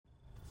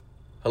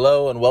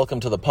Hello and welcome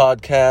to the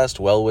podcast,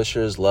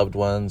 well-wishers, loved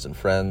ones, and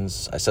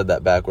friends. I said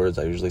that backwards.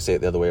 I usually say it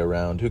the other way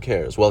around. Who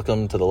cares?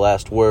 Welcome to the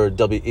last word,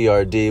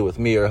 W-E-R-D, with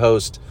me, your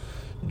host,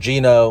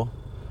 Gino.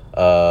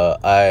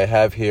 I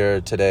have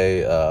here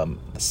today the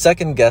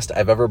second guest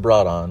I've ever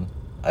brought on.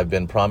 I've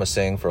been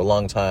promising for a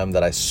long time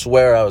that I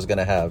swear I was going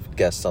to have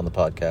guests on the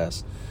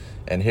podcast.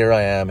 And here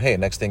I am. Hey,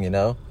 next thing you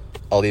know,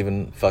 I'll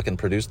even fucking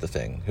produce the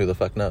thing. Who the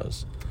fuck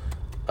knows?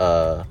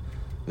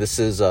 This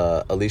is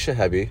Alicia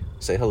Hebi.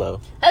 Say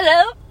hello.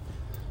 Hello.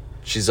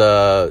 She's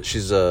I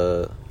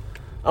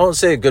won't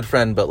say a good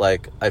friend, but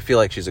like I feel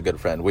like she's a good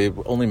friend. We've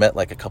only met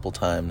like a couple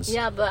times.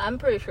 Yeah, but I'm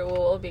pretty sure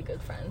we'll all be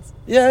good friends.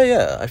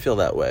 Yeah, I feel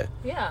that way.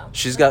 Yeah.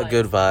 She's got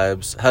good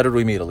vibes. How did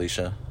we meet,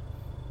 Alicia?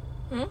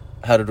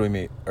 How did we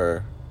meet?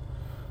 How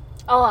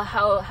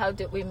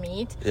did we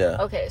meet? Yeah.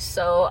 Okay,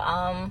 so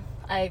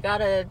I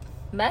got a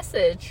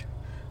message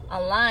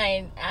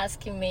online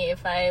asking me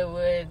if I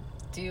would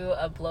do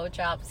a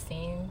blowjob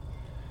scene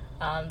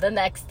the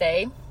next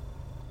day.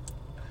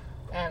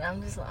 And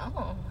I'm just like,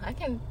 I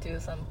can do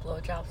some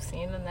blowjob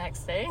scene the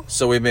next day.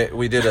 So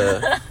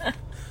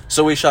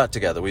so we shot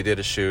together. We did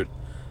a shoot,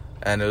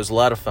 and it was a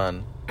lot of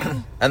fun.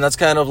 And that's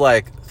kind of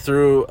like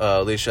through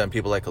Alicia and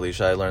people like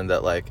Alicia, I learned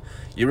that like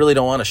you really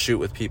don't want to shoot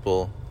with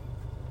people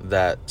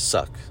that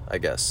suck, I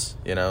guess.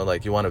 You know,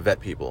 like you want to vet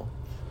people.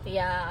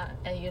 Yeah,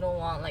 and you don't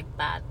want like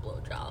bad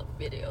blowjob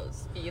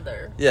videos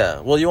either.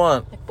 Yeah, well, you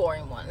want like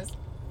boring ones.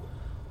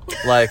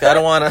 Like I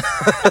don't want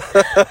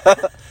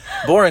to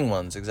boring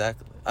ones,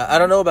 exactly. I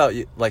don't know about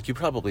you. Like you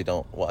probably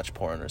don't watch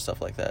porn or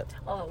stuff like that.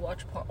 Oh, I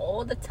watch porn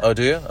all the time. Oh,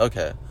 do you?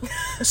 Okay.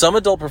 Some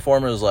adult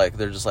performers, like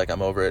they're just like,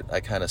 I'm over it.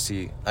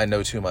 I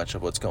know too much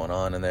of what's going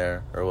on in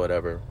there or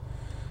whatever.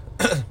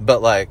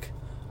 But like,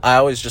 I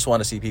always just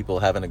want to see people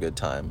having a good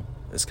time.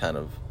 It's kind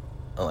of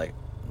like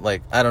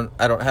I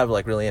don't have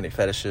like really any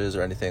fetishes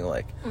or anything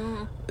like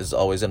is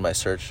always in my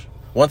search.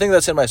 One thing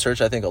that's in my search,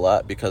 I think a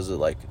lot because of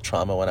like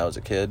trauma when I was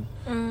a kid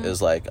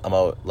is like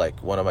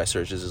one of my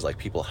searches is like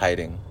people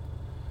hiding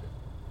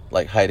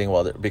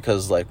while they're,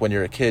 because like when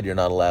you're a kid you're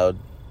not allowed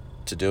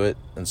to do it,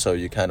 and so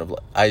you kind of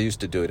I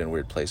used to do it in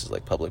weird places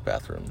like public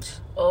bathrooms.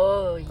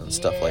 And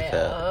stuff like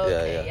that.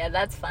 Okay. Yeah,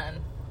 that's fun.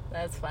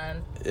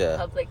 Yeah,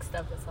 public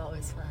stuff is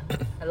always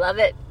fun. I love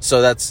it.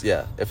 So that's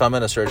if I'm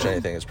gonna search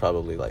anything, it's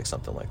probably like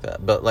something like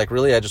that. But like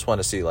really I just want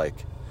to see like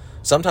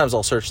sometimes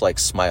I'll search like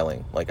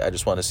smiling, like I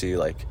just want to see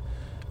like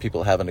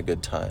people having a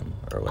good time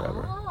or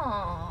whatever.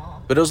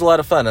 But it was a lot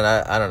of fun, and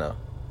I don't know,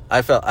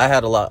 I felt I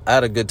had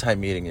a good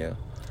time meeting you.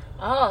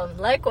 Oh,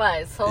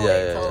 likewise.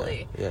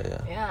 Totally.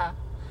 Yeah.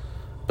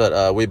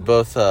 But we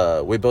both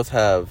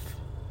have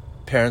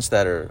parents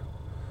that are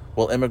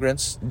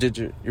immigrants.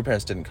 Your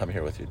parents didn't come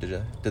here with you,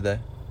 did they?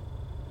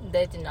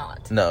 They did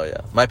not. No,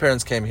 yeah. My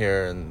parents came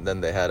here and then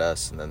they had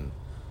us, and then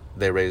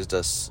they raised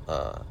us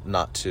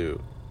not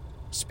to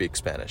speak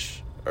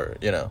Spanish or,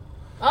 you know.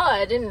 Oh,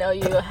 I didn't know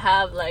you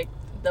have like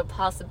the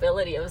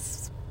possibility of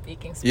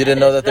speaking Spanish. You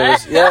didn't know that there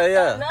was...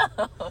 Yeah.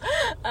 No.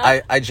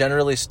 I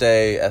generally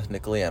stay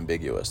ethnically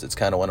ambiguous. It's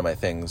kind of one of my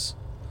things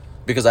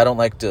because I don't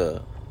like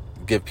to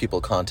give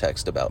people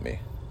context about me.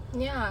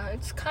 Yeah,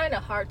 it's kind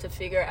of hard to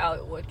figure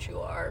out what you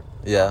are,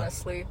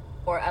 honestly.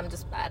 Or I'm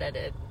just bad at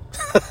it.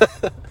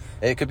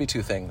 It could be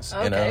two things,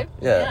 okay. You know?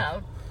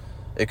 Yeah.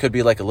 It could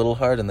be like a little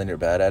hard and then you're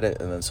bad at it,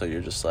 and then so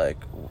you're just like,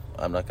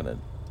 I'm not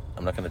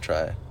gonna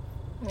try.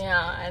 Yeah,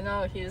 I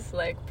know. He's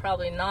like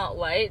probably not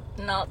white,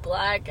 not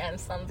black, and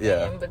something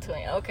in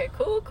between. Okay,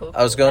 cool.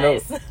 I was going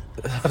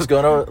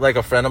over like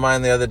a friend of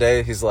mine the other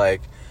day. He's like,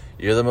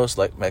 "You're the most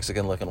like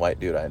Mexican looking white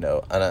dude I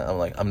know," and I'm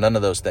like, "I'm none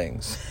of those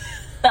things.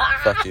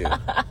 Fuck you.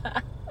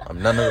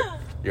 I'm none of.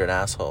 You're an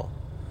asshole."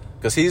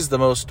 Because he's the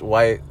most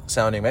white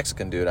sounding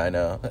Mexican dude I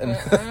know.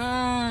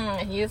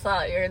 You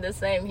thought you're the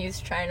same.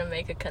 He's trying to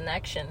make a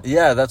connection.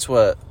 Yeah, that's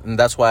why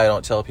I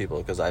don't tell people,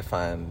 because I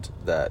find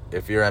that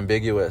if you're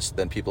ambiguous,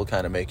 then people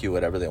kind of make you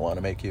whatever they want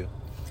to make you.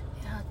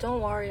 Yeah, don't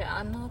worry.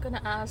 I'm not going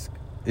to ask.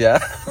 Yeah.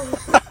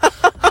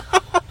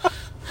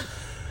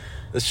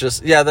 It's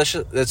just,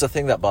 it's a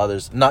thing that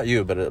bothers, not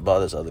you, but it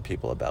bothers other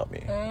people about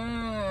me.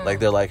 Like,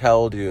 they're like, how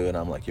old are you? And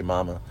I'm like, your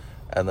mama.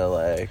 And they're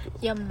like...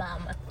 Your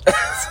mama.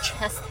 It's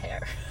chest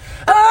hair.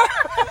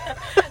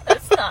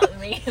 That's not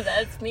me.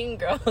 That's Mean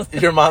Girls.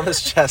 Your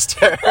mama's chest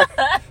hair.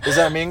 Is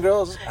that Mean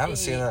Girls? I haven't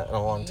seen that in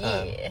a long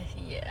time.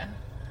 Yeah.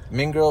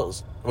 Mean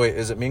Girls? Wait,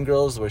 is it Mean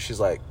Girls where she's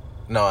like...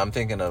 No, I'm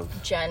thinking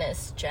of...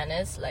 Janice,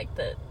 like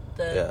the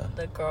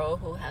girl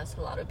who has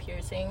a lot of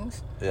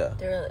piercings. Yeah.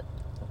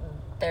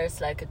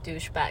 There's like a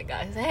douchebag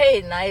guy. He's like,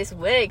 hey, nice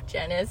wig,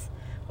 Janice.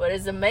 What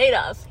is it made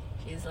of?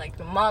 She's like,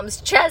 your mom's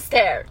chest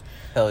hair.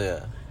 Hell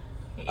yeah.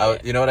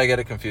 You know what I get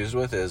it confused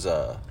with is,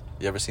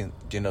 you ever seen,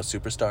 do you know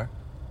Superstar?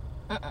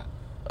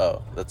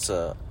 Oh, it's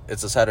a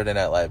Saturday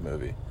Night Live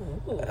movie.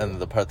 Ooh. And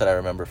the part that I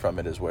remember from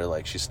it is where,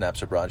 like, she snaps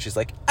her bra and she's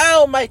like,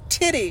 ow, my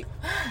titty!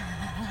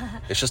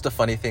 It's just a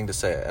funny thing to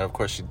say. And, of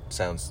course, it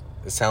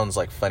sounds,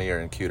 like, funnier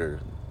and cuter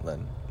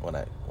than when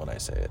I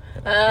say it.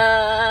 You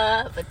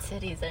know? But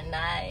titties are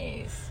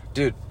nice.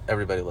 Dude,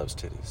 everybody loves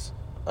titties.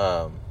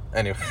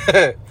 Anyway,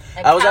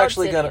 And I was cow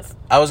actually titties.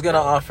 I was gonna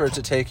offer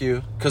to take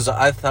you because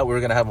I thought we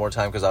were gonna have more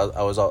time because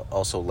I was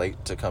also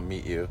late to come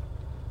meet you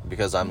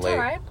because I'm It's late.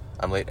 alright.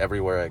 I'm late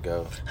everywhere I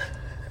go,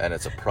 and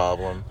it's a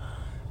problem.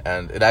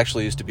 And it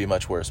actually used to be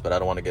much worse, but I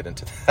don't want to get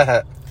into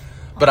that.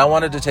 But I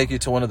wanted to take you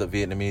to one of the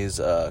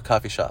Vietnamese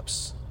coffee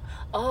shops.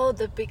 Oh,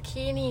 the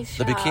bikini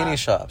shop. The bikini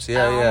shops, I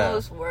yeah.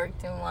 almost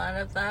worked in one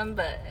of them,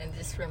 but it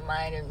just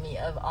reminded me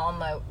of all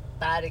my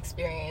bad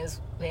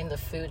experience in the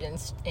food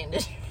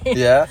industry.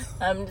 Yeah?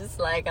 I'm just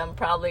like, I'm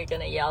probably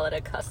going to yell at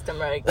a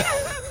customer again.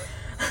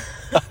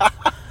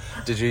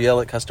 Did you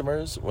yell at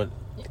customers? What?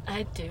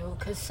 I do,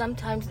 because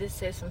sometimes they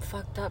say some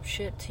fucked up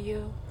shit to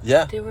you.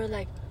 Yeah. They were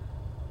like,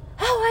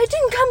 oh, I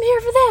didn't come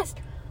here for this.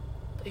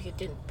 But you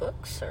didn't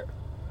book, sir.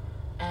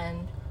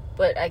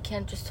 But I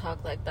can't just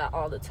talk like that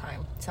all the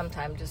time.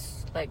 Sometimes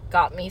just like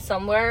got me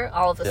somewhere,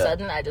 all of a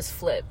sudden I just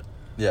flip.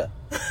 Yeah.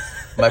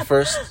 My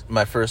first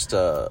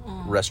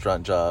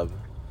restaurant job,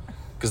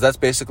 because that's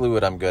basically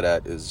what I'm good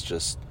at, is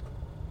just,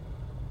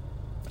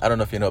 I don't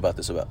know if you know about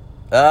this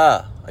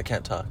I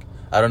can't talk.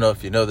 I don't know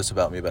if you know this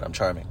about me, but I'm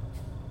charming.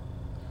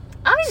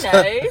 I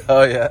know.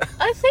 Oh, yeah.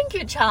 I think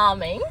you're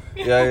charming.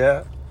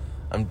 Yeah.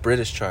 I'm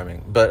British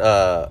charming.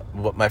 But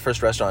my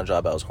first restaurant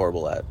job I was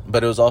horrible at.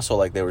 But it was also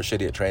like they were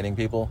shitty at training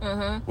people,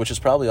 which is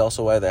probably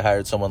also why they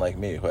hired someone like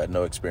me who had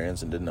no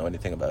experience and didn't know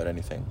anything about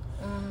anything.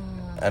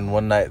 And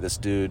one night this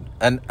dude,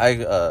 and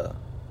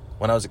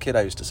when I was a kid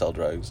I used to sell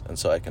drugs, and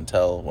so I can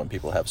tell when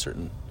people have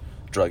certain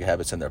drug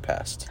habits in their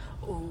past.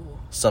 Ooh.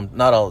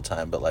 Not all the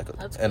time, but like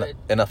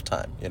enough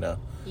time, you know?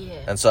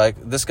 Yeah. And so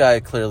this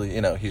guy clearly,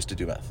 you know, he used to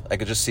do meth. I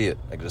could just see it.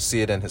 I could just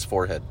see it in his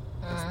forehead.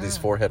 These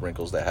forehead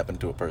wrinkles that happen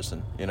to a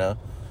person, you know?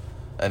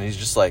 And he's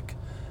just like,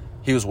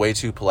 he was way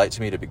too polite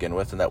to me to begin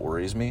with, and that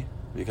worries me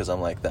because I'm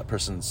like, that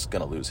person's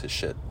gonna lose his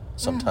shit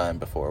sometime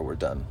before we're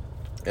done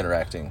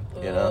interacting,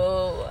 you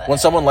know? When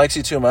someone likes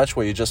you too much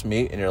where you just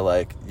meet and you're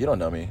like, you don't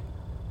know me,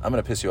 I'm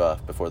gonna piss you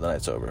off before the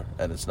night's over.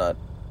 And it's not,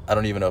 I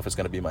don't even know if it's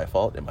gonna be my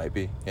fault. It might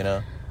be, you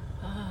know?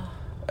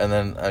 And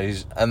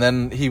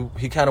then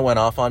he kind of went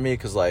off on me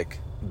because like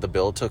the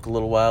bill took a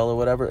little while or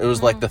whatever. It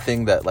was like the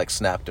thing that like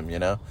snapped him, you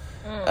know?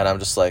 And I'm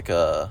just like,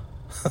 I'm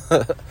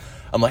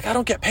like, I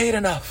don't get paid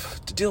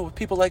enough to deal with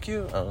people like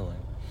you.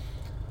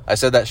 I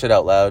said that shit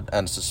out loud,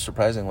 and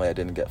surprisingly I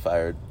didn't get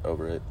fired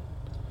over it.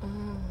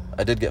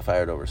 I did get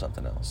fired over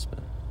something else, but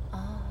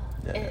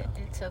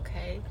it's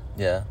okay.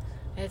 Yeah.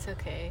 It's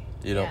okay.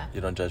 You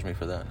don't judge me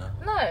for that, no?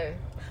 No.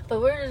 But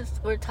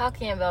we're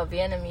talking about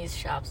Vietnamese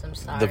shops, I'm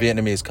sorry. The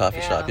Vietnamese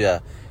coffee shop, yeah.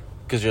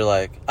 Because you're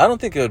like, I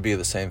don't think it would be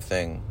the same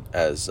thing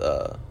as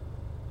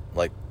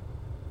like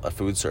a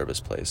food service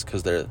place,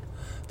 because they're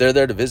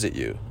there to visit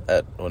you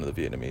at one of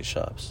the Vietnamese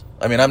shops.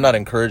 I mean, I'm not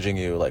encouraging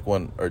you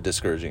or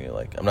discouraging you.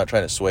 Like, I'm not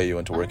trying to sway you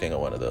into working at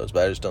one of those,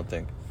 but I just don't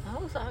think. I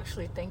was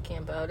actually thinking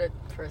about it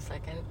for a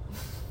second.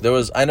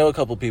 I know a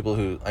couple people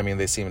who, I mean,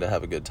 they seem to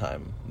have a good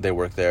time. They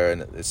work there,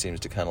 and it seems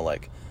to kind of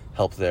like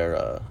help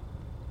their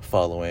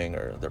following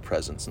or their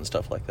presence and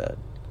stuff like that.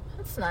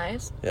 That's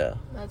nice. Yeah.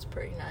 That's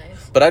pretty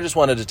nice. But I just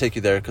wanted to take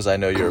you there because I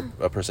know you're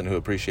a person who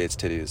appreciates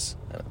titties.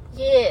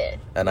 Yeah.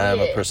 And I am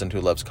a person who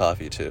loves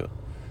coffee, too.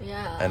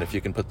 Yeah. And if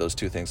you can put those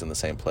two things in the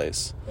same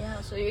place.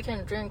 Yeah, so you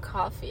can drink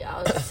coffee.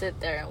 I'll just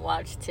sit there and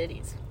watch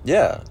titties.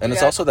 Yeah, and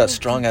it's also that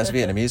strong-ass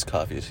Vietnamese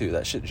coffee, too.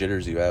 That shit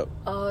jitters you out.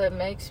 Oh, it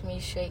makes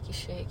me shaky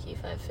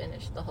if I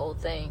finish the whole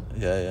thing.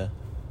 Yeah.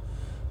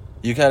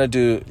 You kind of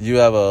do... You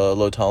have a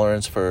low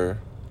tolerance for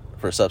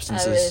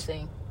substances?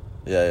 Everything.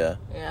 Yeah.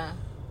 Yeah.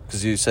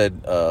 Because you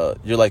said,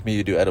 you're like me,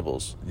 you do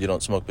edibles. You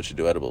don't smoke, but you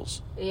do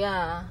edibles.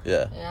 Yeah.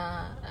 Yeah.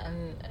 Yeah,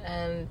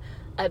 and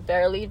I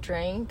barely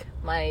drink.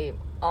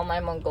 All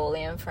my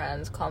Mongolian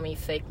friends call me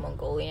fake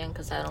Mongolian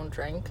because I don't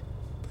drink.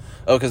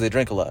 Oh, because they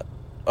drink a lot.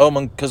 Oh,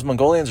 because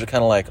Mongolians are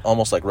kind of like,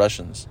 almost like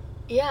Russians.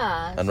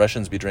 Yeah. And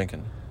Russians be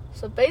drinking.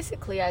 So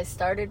basically, I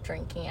started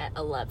drinking at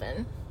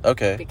 11.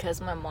 Okay. Because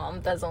my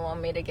mom doesn't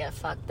want me to get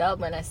fucked up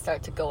when I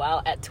start to go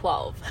out at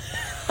 12.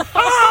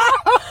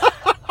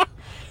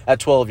 At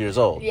 12 years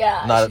old?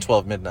 Yeah. Not at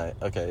 12 midnight.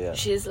 Okay, yeah.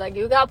 She's like,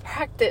 you got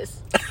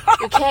practice.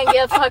 You can't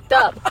get fucked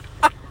up.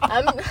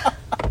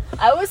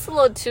 I was a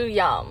little too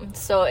young,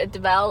 so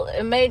it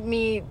made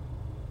me,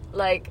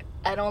 like,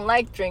 I don't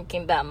like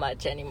drinking that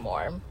much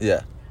anymore.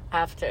 Yeah.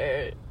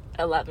 After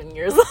 11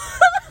 years old.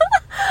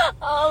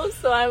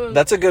 So I'm...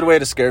 That's a good way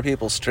to scare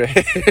people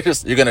straight.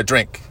 Just, you're gonna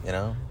drink, you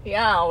know?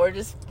 Yeah, we're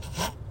just,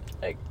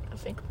 like, I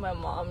think my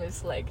mom did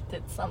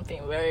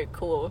something very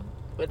cool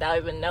without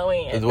even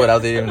knowing it.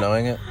 Without even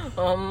knowing it?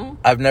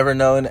 I've never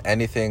known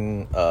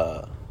anything,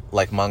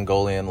 like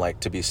Mongolian,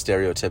 like to be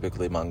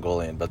stereotypically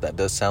Mongolian, but that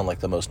does sound like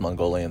the most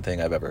Mongolian thing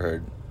I've ever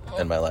heard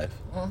in my life.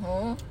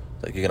 Mm-hmm.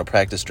 Like you're gonna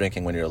practice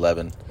drinking when you're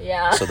 11,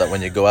 yeah, so that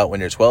when you go out when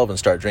you're 12 and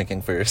start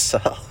drinking for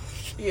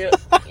yourself.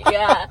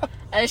 Yeah,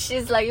 and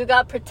she's like, you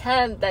gotta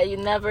pretend that you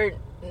never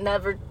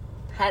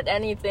had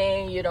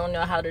anything, you don't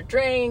know how to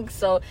drink.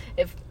 So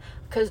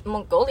because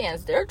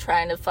Mongolians, they're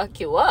trying to fuck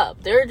you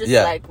up. They're just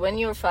like, when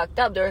you're fucked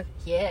up,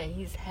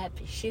 he's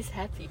happy, she's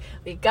happy,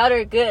 we got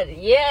her good.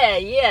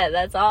 Yeah,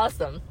 that's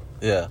awesome.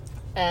 Yeah.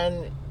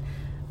 And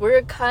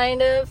we're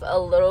kind of a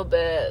little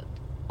bit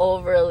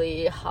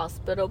overly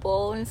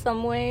hospitable in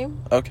some way.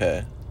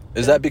 Okay.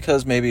 Is that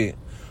because maybe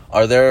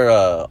are there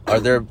a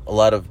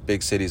lot of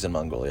big cities in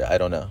Mongolia? I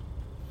don't know.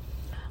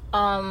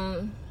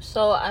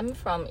 So I'm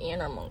from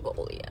Inner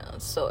Mongolia,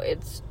 so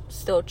it's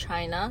still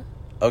China.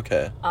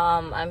 Okay.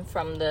 I'm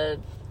from the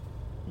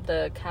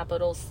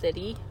capital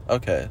city.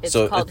 Okay. It's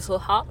so called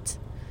Huhat.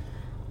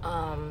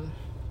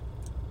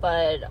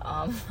 But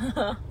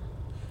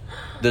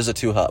there's a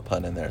too hot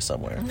pun in there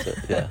somewhere.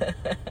 Yeah.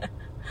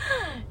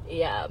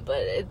 Yeah,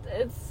 but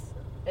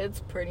it's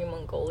pretty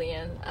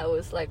Mongolian. I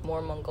was like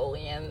more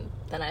Mongolian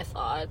than I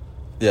thought.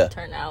 Yeah. It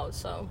turned out,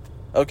 so.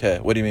 Okay.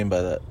 What do you mean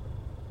by that?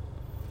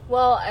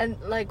 Well, and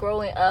like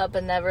growing up, I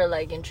never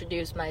like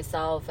introduced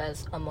myself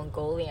as a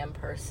Mongolian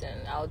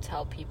person. I would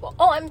tell people,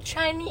 "Oh, I'm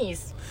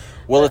Chinese."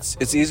 Well,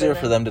 it's easier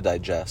for them to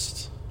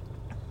digest.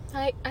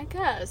 I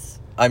guess.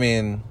 I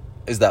mean,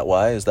 is that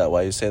why? Is that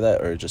why you say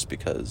that, or just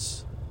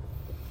because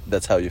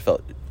that's how you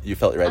felt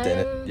your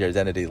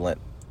identity lent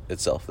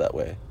itself that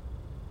way?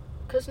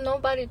 Because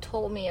nobody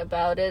told me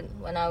about it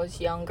when I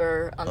was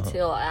younger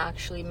until I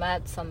actually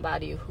met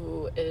somebody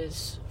who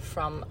is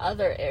from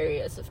other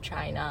areas of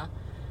China.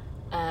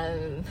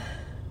 They're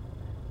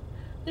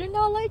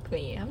not like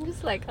me. I'm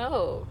just like,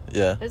 oh,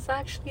 yeah, it's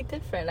actually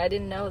different. I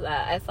didn't know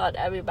that. I thought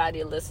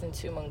everybody listened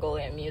to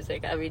Mongolian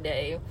music every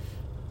day.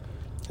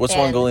 What's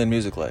Mongolian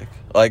music like?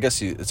 Well, I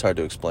guess it's hard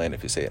to explain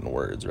if you say it in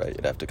words, right?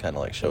 You'd have to kind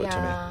of like show it to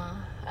me. Yeah,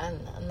 and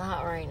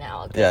not right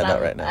now. Yeah,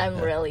 not right now. I'm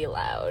really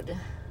loud.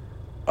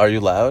 Are you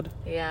loud?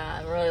 Yeah,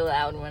 I'm really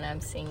loud when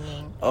I'm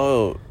singing.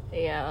 Oh.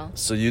 Yeah.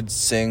 So you'd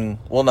sing,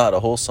 well, not a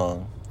whole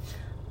song.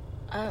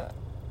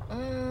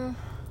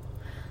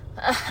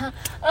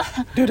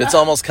 Dude, it's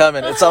almost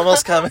coming. It's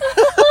almost coming.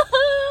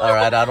 All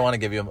right, I don't want to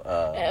give you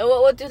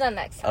we'll do that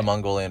next time. A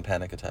Mongolian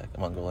panic attack. A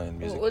Mongolian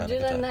music We'll panic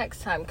do that attack.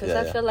 next time, because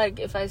I feel like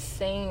if I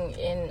sing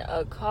in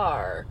a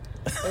car,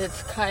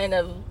 it's kind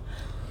of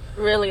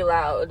really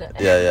loud.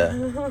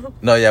 Yeah.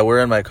 No, yeah,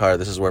 we're in my car.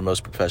 This is where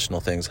most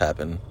professional things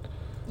happen.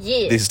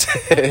 Yeah. These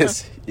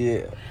days.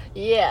 Yeah.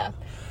 Yeah.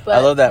 But,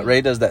 I love that.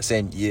 Ray does that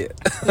same yeah.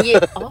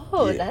 Yeah.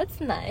 Oh, yeah. That's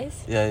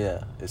nice.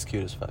 Yeah. It's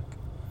cute as fuck.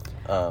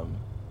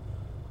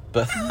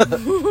 But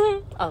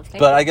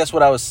but I guess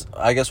what I was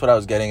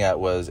getting at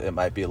was it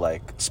might be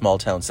like small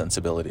town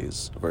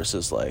sensibilities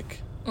versus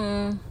like.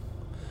 But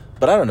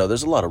I don't know.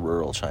 There's a lot of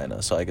rural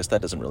China, so I guess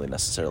that doesn't really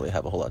necessarily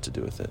have a whole lot to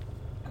do with it.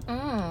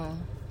 I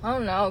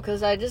don't know,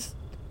 because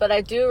but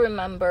I do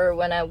remember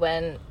when I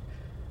went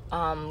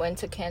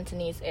to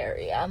Cantonese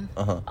area.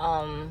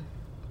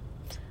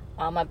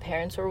 My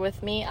parents were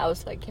with me. I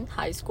was like in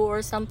high school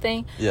or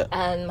something. Yeah.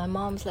 And my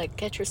mom's like,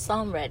 "Get your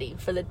song ready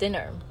for the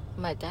dinner."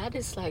 My dad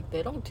is like,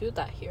 "They don't do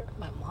that here."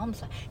 My mom's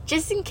like,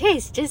 just in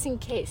case.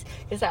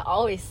 Because I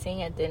always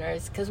sing at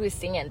dinners, because we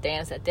sing and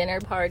dance at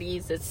dinner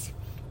parties. It's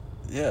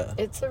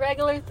a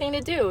regular thing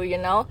to do, you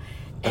know?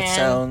 That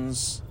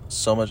sounds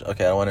so much...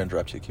 Okay, I don't want to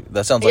interrupt you.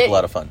 That sounds like a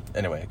lot of fun.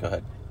 Anyway, go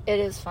ahead. It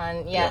is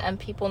fun, yeah. And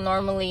people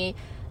normally...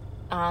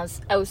 I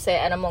would say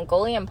at a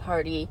Mongolian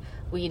party,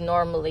 we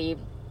normally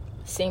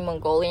sing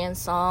Mongolian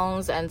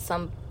songs, and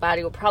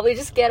somebody will probably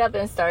just get up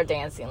and start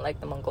dancing, like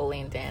the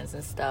Mongolian dance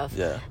and stuff.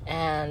 Yeah.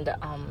 And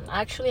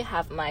I actually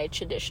have my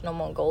traditional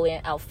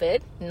Mongolian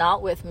outfit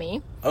not with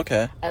me.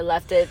 Okay. I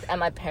left it at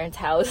my parents'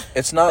 house.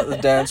 It's not the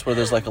dance where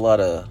there's like a lot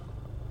of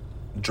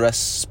dress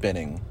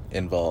spinning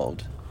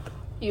involved.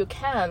 You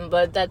can,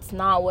 but that's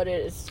not what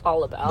it is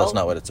all about. That's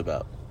not what it's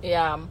about.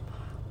 Yeah.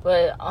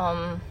 But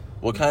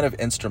what kind of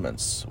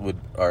instruments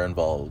are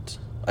involved?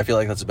 I feel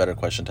like that's a better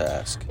question to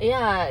ask.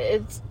 Yeah,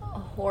 it's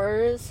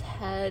horse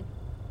head.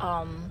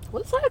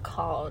 What's that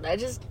called?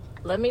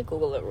 Let me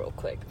Google it real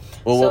quick.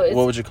 Well, so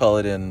what would you call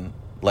it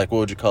what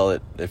would you call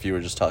it if you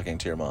were just talking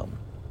to your mom?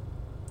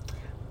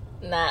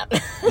 Nah.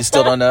 You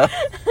still don't know?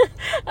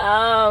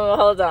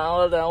 Hold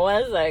on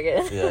 1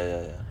 second.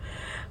 Yeah.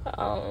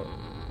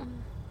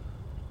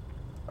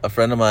 A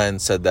friend of mine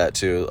said that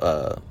too.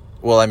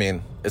 Well, I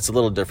mean, it's a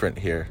little different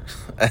here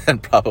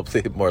and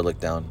probably more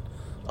looked down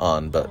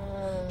on, but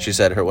she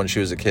said when she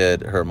was a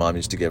kid, her mom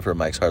used to give her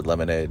Mike's Hard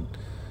Lemonade,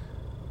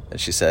 and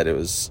she said it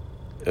was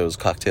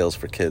cocktails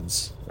for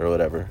kids or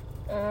whatever.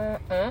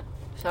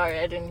 Sorry,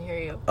 I didn't hear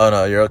you. Oh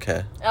no, you're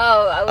okay.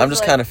 I'm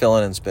just kind of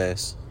filling in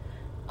space.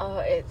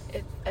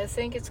 I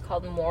think it's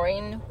called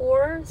Morin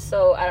Hor,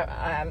 so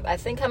I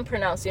think I'm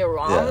pronouncing it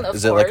wrong. Yeah.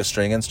 Is it like a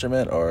string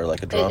instrument or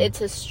like a drum?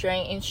 It's a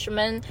string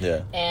instrument.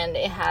 Yeah. And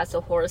it has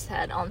a horse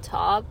head on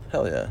top.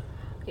 Hell yeah.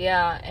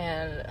 Yeah,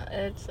 and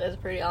it's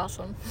pretty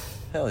awesome.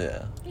 Hell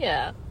yeah.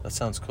 Yeah. That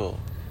sounds cool.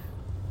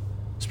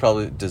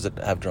 Does it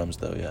have drums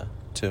though? Yeah,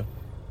 too.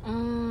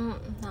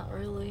 Not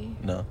really.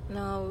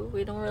 No,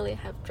 we don't really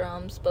have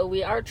drums, but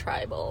we are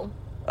tribal.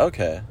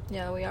 Okay.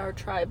 Yeah, we are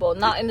tribal.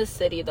 Not in the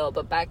city, though,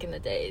 but back in the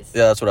days.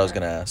 Yeah, that's what I was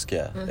going to ask,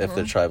 yeah. If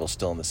they're tribal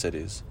still in the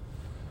cities.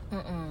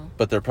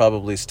 But they're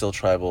probably still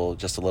tribal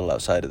just a little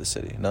outside of the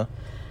city, no?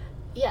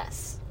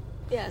 Yes,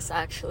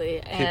 actually.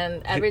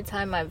 And every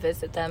time I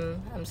visit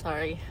them... I'm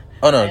sorry.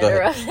 Oh, no, I go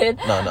ahead. interrupted.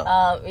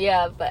 No.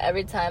 Yeah, but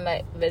every time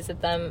I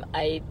visit them,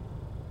 I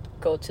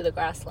go to the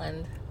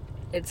grassland.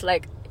 It's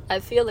like I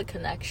feel a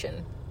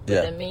connection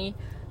within me.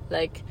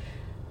 Like,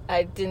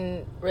 I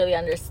didn't really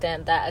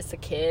understand that as a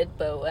kid,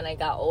 but when I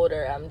got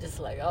older, I'm just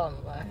like, oh,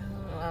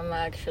 I'm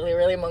actually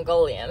really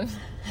Mongolian.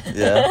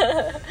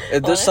 Yeah.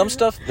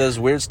 There's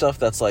weird stuff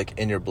that's like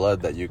in your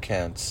blood that you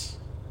can't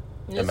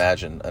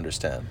imagine,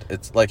 understand.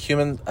 It's like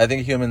I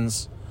think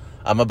humans,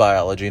 I'm a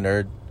biology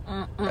nerd,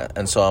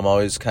 and so I'm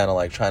always kind of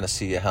like trying to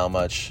see how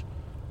much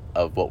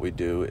of what we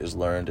do is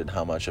learned and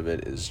how much of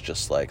it is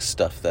just like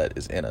stuff that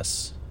is in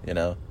us, you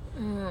know?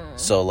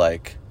 So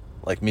like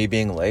me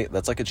being late,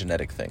 that's like a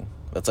genetic thing.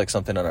 That's like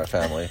something in our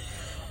family.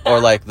 Or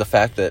like the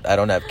fact that I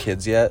don't have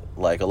kids yet.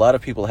 Like a lot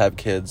of people have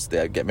kids,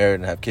 they get married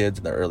and have kids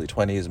in their early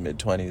 20s, mid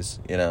 20s,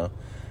 you know?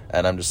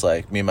 And I'm just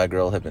like, me and my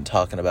girl have been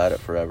talking about it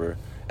forever.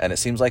 And it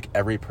seems like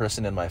every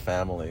person in my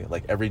family,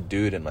 like every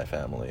dude in my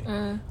family,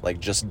 like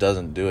just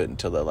doesn't do it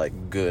until they're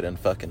like good and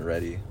fucking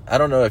ready. I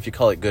don't know if you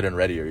call it good and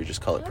ready or you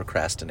just call it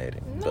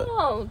procrastinating.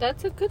 No,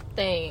 that's a good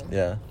thing.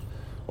 Yeah.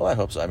 Well, I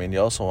hope so. I mean, you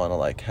also want to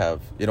like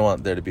you don't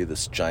want there to be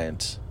this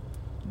giant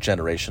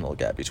generational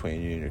gap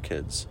between you and your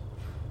kids.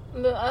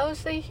 But I would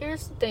say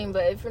here's the thing,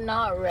 but if you're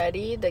not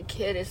ready, the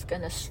kid is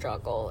gonna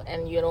struggle,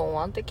 and you don't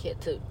want the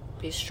kid to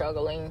be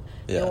struggling.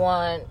 You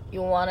want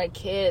a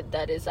kid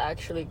that is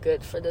actually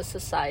good for the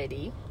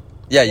society.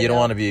 Yeah, you don't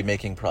want to be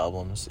making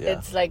problems. Yeah.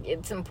 It's like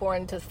it's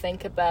important to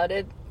think about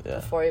it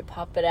before you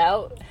pop it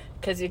out,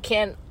 because you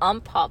can't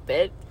unpop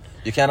it.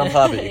 You can't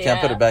unpop it. You can't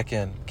put it back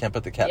in. Can't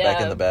put the cat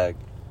back in the bag.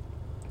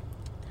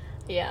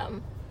 Yeah.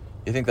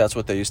 You think that's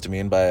what they used to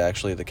mean by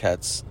actually the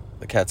cat's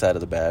out of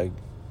the bag?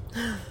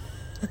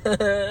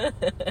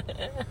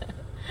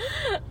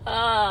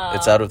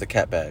 It's out of the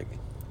cat bag.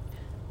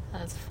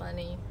 That's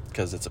funny.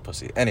 Because it's a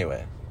pussy.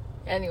 Anyways.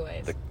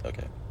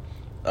 Okay.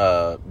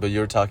 But you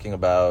were talking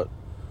about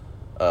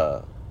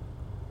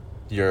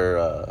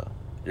your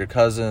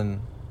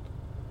cousin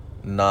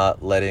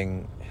not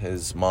letting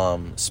his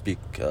mom speak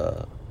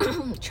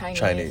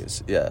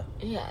Chinese. Yeah.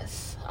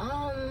 Yes.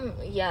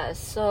 Yeah.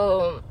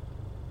 So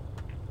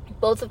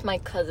both of my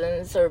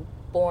cousins are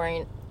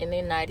born in the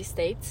United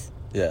States.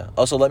 Yeah.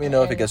 Also, let me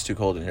know if it gets too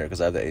cold in here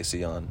because I have the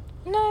AC on.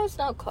 No, it's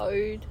not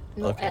cold.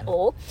 At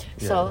all.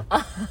 Yeah.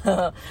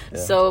 So,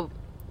 so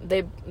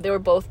they were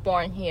both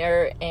born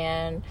here,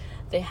 and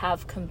they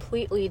have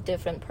completely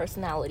different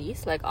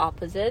personalities, like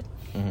opposite.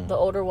 Mm-hmm. The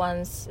older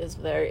ones is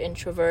very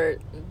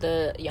introvert.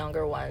 The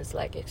younger ones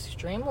like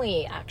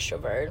extremely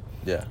extrovert.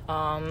 Yeah.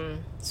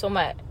 So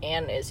my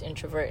aunt is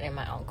introvert and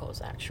my uncle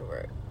is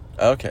extrovert.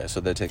 Okay, so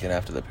they're taken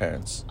after their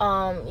parents.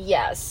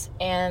 Yes,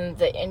 and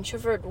the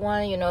introvert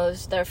one,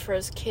 is their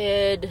first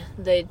kid.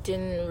 They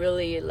didn't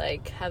really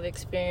have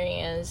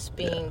experience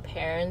being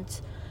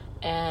parents,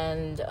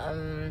 and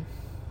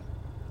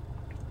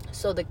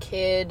so the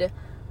kid.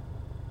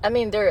 I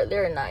mean,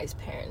 they're nice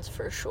parents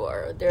for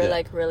sure.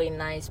 They're really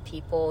nice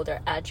people.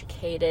 They're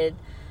educated,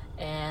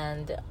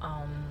 and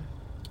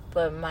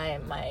but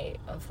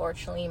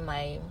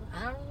unfortunately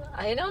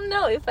I don't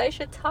know if I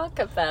should talk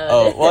about it.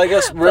 Oh, well, I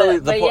guess really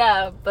the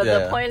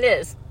point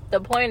is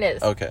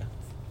okay.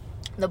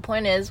 The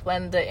point is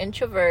when the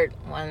introvert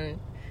when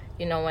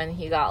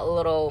he got a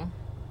little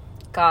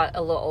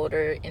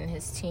older in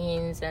his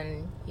teens,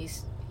 and he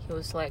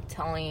was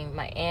telling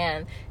my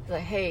aunt, he's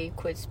like, hey,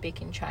 quit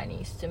speaking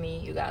Chinese to me,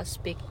 you gotta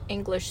speak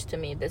English to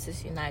me, this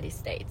is United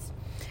States.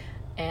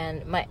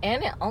 And my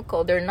aunt and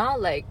uncle, they're not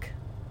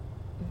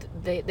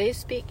they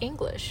speak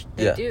English,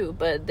 they do,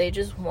 but they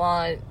just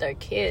want their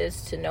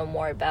kids to know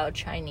more about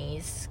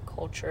Chinese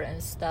culture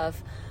and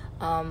stuff.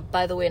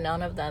 By the way,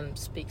 none of them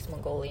speaks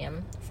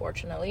Mongolian,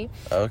 fortunately.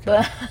 Okay.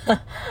 But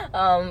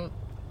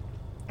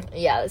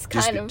it's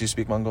kind of. Do you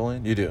speak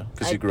Mongolian? You do,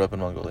 because you grew up in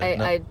Mongolia.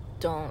 No? I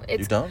don't. You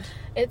don't?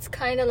 It's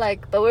kind of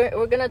but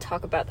we're gonna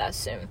talk about that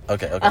soon.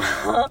 Okay.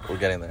 We're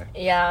getting there.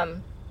 Yeah,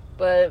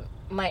 but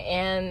my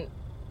aunt,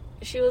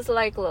 she was a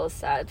little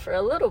sad for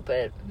a little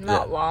bit,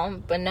 not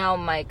long, but now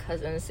my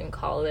cousin's in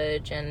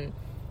college, and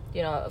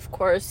of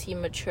course he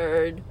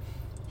matured.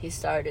 He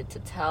started to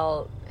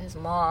tell his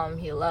mom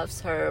he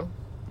loves her.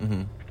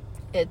 Mm-hmm.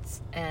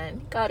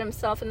 And he got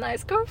himself a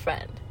nice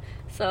girlfriend.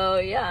 So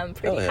yeah, I'm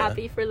pretty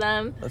happy for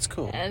them. That's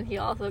cool. And he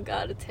also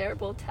got a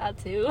terrible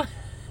tattoo.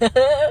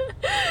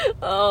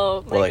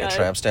 Oh my God. A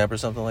tramp stamp or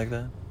something like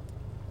that?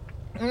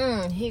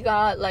 He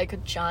got a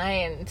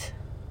giant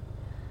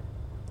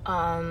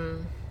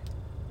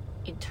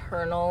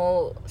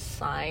eternal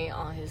sign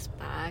on his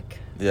back.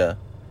 Yeah.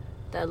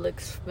 That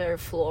looks very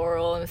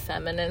floral and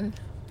feminine.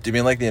 Do you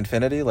mean the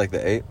infinity,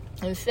 the 8?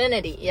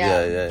 Infinity,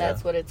 yeah.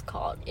 That's what it's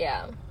called,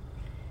 yeah.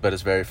 But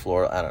it's very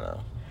floral, I don't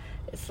know.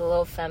 It's a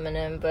little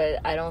feminine,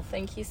 but I don't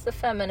think he's the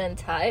feminine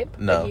type.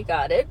 No. But he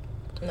got it.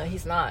 No,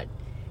 he's not.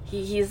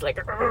 He's ripped.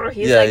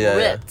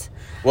 Yeah.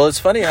 Well, it's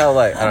funny how,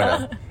 I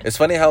don't know. It's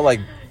funny how,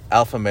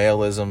 alpha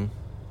maleism...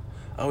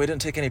 Oh, we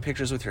didn't take any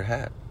pictures with your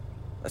hat.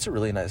 That's a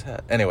really nice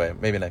hat. Anyway,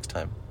 maybe next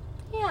time.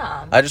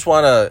 Yeah. I just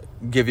want to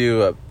give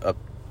you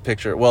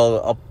picture.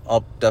 Well,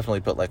 I'll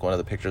definitely put like one of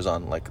the pictures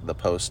on like the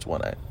post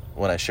when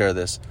I share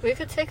this. We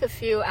could take a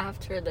few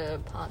after the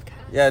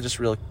podcast. Yeah, just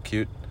real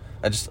cute.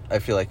 I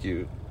feel like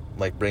you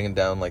like bringing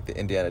down like the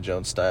Indiana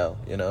Jones style,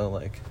 you know,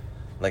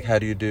 like how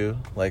do you do?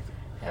 Like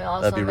it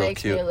also that'd be real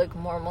makes cute. me look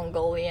more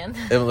Mongolian.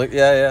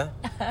 Yeah.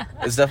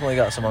 It's definitely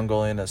got some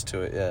Mongolianness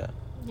to it, yeah.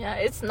 Yeah,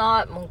 it's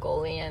not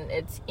Mongolian,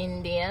 it's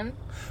Indian.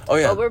 Oh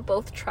yeah. But we're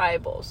both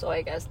tribal, so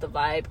I guess the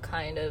vibe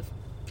kind of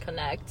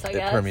connects, I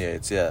guess. It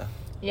permeates, yeah.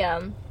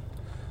 Yeah.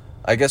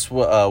 I guess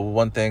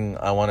one thing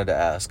I wanted to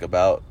ask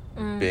about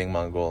being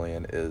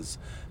Mongolian is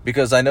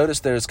because I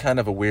noticed there's kind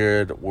of a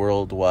weird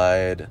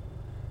worldwide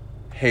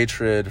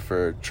hatred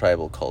for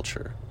tribal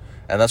culture.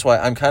 And that's why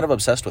I'm kind of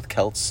obsessed with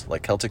Celts,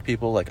 like Celtic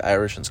people, like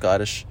Irish and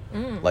Scottish,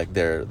 like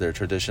their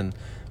tradition,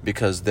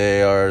 because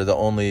they are the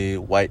only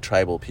white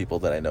tribal people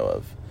that I know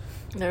of.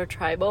 They're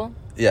tribal?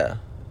 Yeah.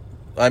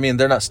 I mean,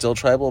 they're not still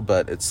tribal,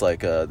 but it's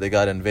like they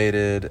got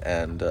invaded,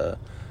 and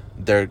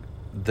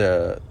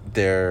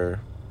their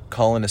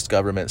colonist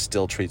government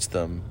still treats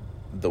them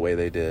the way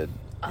they did,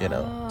 you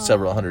know,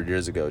 several hundred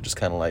years ago. Just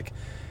kind of like,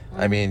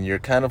 I mean, you're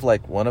kind of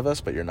like one of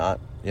us, but you're not,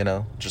 you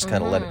know, just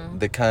kind of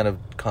they kind of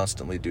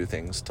constantly do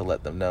things to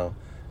let them know.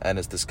 And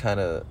it's this kind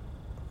of,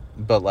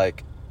 but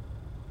like,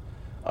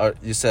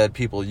 you said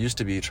people used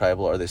to be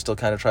tribal. Are they still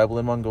kind of tribal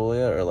in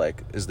Mongolia, or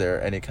like, is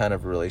there any kind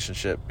of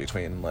relationship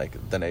between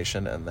like the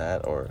nation and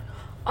that, or?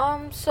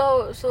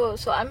 So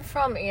I'm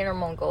from Inner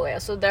Mongolia.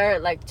 So there are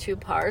like two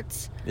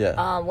parts.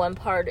 Yeah. One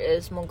part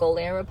is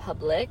Mongolian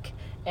Republic,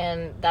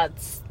 and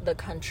that's the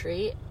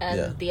country,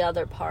 and the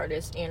other part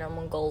is Inner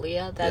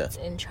Mongolia. That's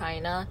in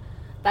China.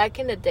 Back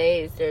in the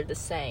days, they're the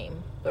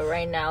same, but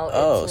right now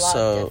it's a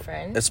lot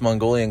different. It's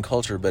Mongolian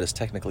culture, but it's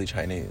technically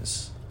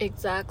Chinese.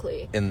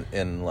 Exactly.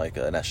 In like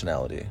a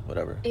nationality,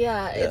 whatever.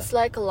 Yeah, it's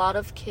like a lot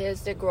of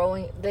kids,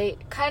 they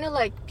kind of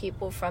like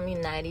people from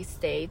United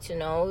States, you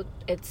know.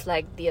 It's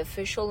like the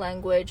official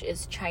language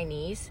is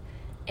Chinese,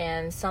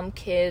 and some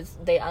kids,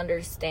 they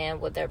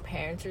understand what their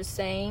parents are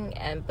saying,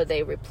 but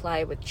they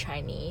reply with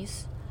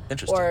Chinese.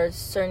 Interesting. Or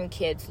certain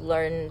kids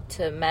learn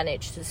to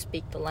manage to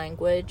speak the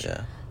language.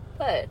 Yeah.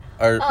 But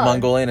are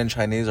Mongolian and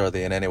Chinese, are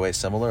they in any way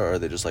similar, or are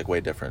they just like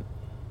way different?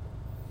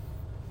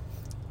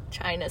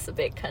 China's a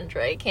big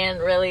country. I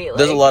can't really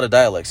There's a lot of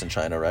dialects in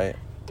China, right?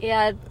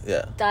 Yeah.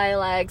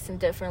 Dialects and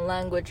different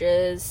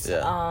languages.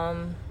 Yeah.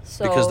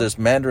 So because there's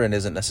Mandarin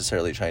isn't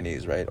necessarily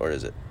Chinese, right? Or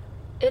is it?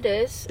 It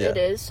is. Yeah. It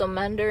is. So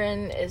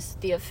Mandarin is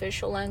the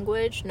official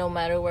language. No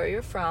matter where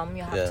you're from,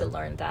 you have to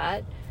learn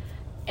that.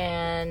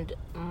 And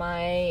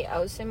I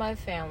would say my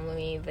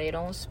family, they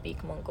don't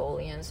speak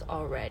Mongolians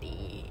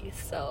already.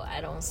 So I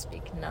don't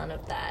speak none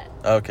of that.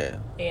 Okay.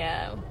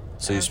 Yeah.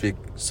 So you speak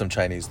some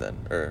Chinese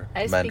then, or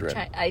Mandarin?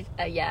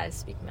 I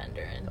speak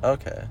Mandarin.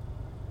 Okay.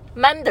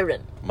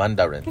 Mandarin.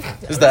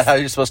 Is that how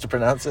you're supposed to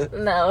pronounce it?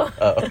 No.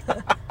 Oh.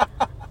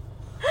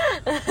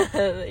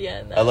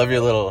 Yeah, no. I love your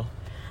little...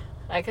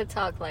 I could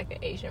talk like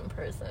an Asian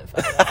person if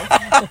I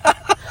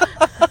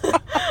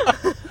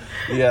wanted.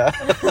 Yeah.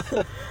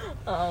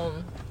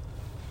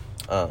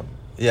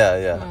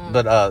 Yeah.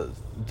 But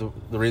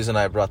the reason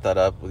I brought that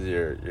up with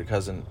your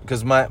cousin,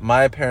 because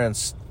my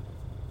parents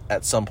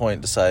at some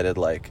point decided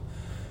like,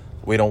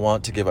 we don't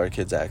want to give our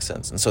kids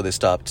accents, and so they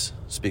stopped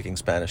speaking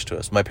Spanish to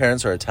us. My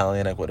parents are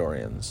Italian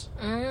Ecuadorians.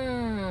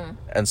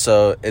 And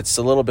so it's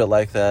a little bit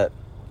like that.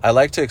 I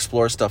like to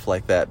explore stuff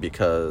like that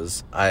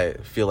because I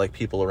feel like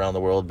people around the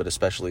world, but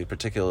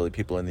particularly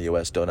people in the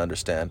US, don't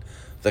understand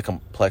the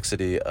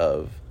complexity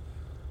of,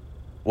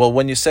 well,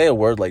 when you say a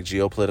word like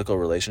geopolitical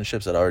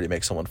relationships, it already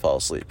makes someone fall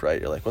asleep, right?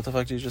 You're like, what the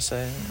fuck did you just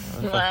say?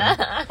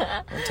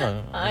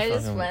 I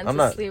just went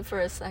to sleep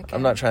for a second.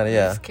 I'm not trying to,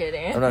 Just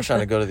kidding. I'm not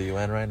trying to go to the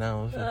UN right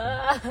now.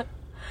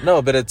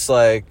 No, but it's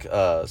like,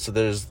 so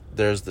there's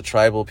the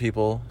tribal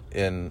people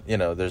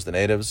there's the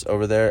natives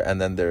over there,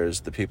 and then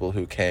there's the people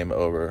who came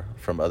over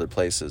from other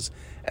places,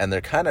 and they're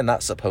kind of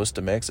not supposed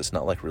to mix. It's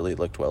not like really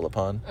looked well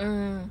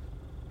upon.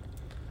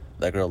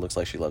 That girl looks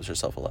like she loves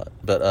herself a lot,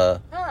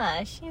 but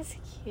she's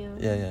cute.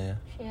 Yeah.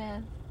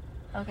 Yeah.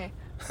 Okay.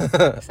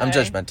 I'm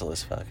judgmental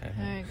as fuck.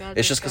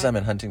 It's just because I'm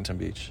in Huntington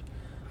Beach.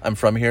 I'm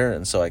from here,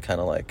 and so I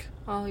kind of like...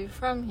 Oh, you're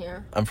from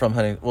here? I'm from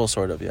Huntington... Well,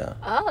 sort of, yeah.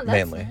 Oh, that's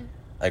mainly. Nice.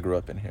 I grew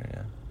up in here,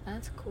 yeah.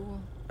 That's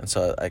cool. And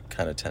so I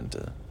kind of tend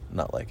to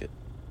not like it.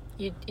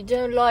 You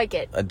don't like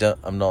it?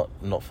 I'm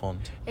not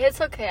fond. It's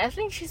okay. I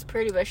think she's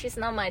pretty, but she's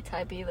not my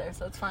type either,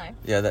 so it's fine.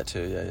 Yeah, that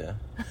too, yeah.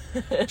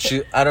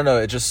 I don't know,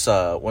 it just,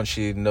 when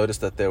she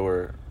noticed that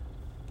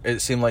it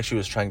seemed like she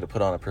was trying to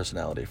put on a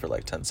personality for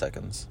like 10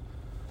 seconds.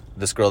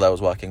 This girl that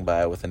was walking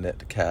by with a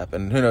knit cap,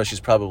 and who knows,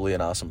 she's probably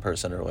an awesome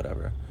person or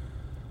whatever.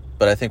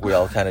 But I think we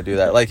all kind of do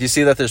that. Like, you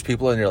see that there's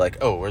people and you're like,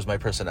 oh, where's my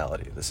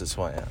personality? This is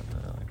who I am.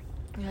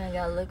 Yeah, I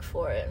gotta look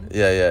for it.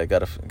 Yeah,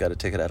 gotta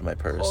take it out of my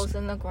purse. Holes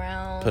in the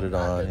ground. Put it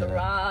on. Under the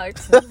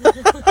rocks.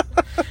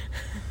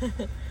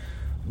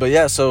 But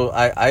yeah, so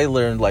I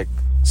learned like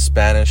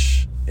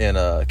Spanish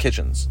in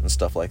kitchens and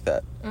stuff like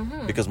that.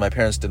 Because my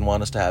parents didn't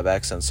want us to have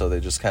accents, so they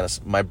just kind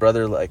of... My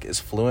brother, like, is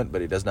fluent,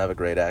 but he doesn't have a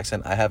great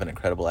accent. I have an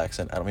incredible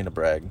accent. I don't mean to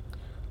brag.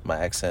 My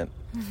accent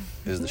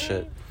is the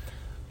shit.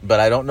 But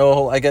I don't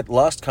know... I get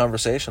lost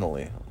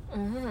conversationally.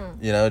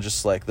 You know,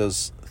 just, like,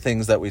 those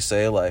things that we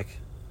say, like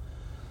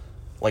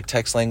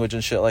text language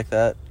and shit like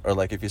that. Or,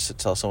 like, if you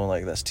tell someone,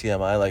 like, that's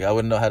TMI, like, I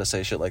wouldn't know how to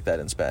say shit like that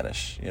in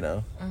Spanish, you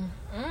know?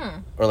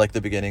 Or, like,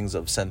 the beginnings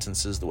of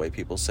sentences, the way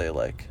people say,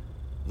 like...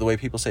 The way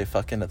people say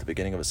fucking at the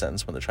beginning of a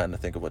sentence when they're trying to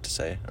think of what to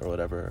say or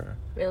whatever.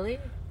 Really?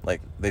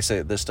 Like, they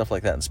say... There's stuff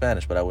like that in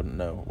Spanish, but I wouldn't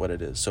know what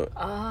it is. So,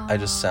 I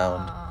just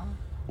sound...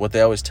 What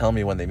they always tell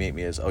me when they meet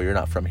me is, oh, you're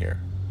not from here.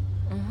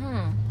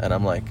 And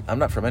I'm like, I'm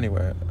not from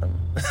anywhere.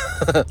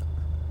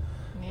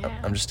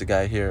 I'm just a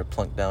guy here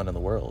plunked down in the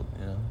world,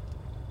 you know?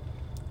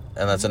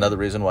 And that's another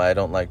reason why I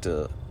don't like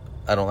to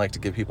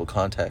give people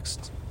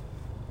context.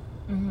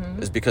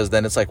 Is because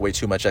then it's like way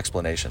too much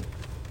explanation.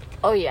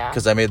 Oh, yeah.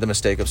 Because I made the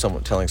mistake of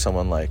telling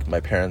someone, like, my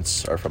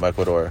parents are from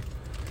Ecuador.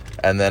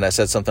 And then I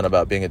said something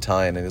about being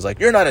Italian. And he's like,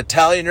 you're not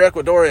Italian, you're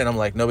Ecuadorian. I'm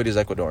like, nobody's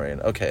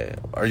Ecuadorian. Okay.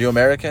 Are you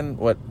American?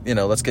 What? You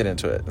know, let's get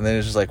into it. And then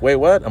he's just like, wait,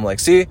 what? I'm like,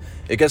 see?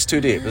 It gets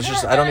too deep. It's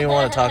just, I don't even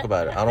want to talk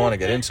about it. I don't want to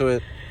get into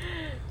it.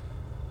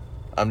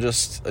 I'm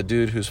just a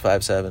dude who's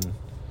 5'7"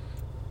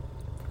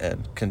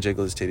 and can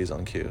jiggle his titties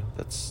on cue.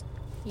 That's...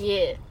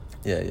 Yeah.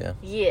 Yeah.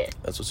 Yeah.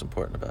 That's what's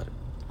important about it.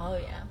 Oh,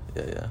 yeah.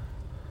 Yeah.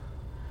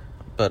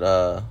 But,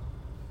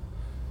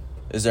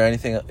 is there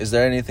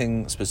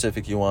anything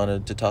specific you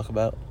wanted to talk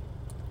about?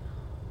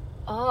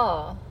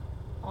 Oh.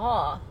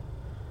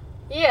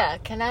 Yeah,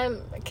 can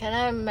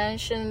I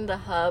mention the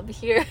hub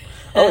here?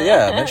 Oh,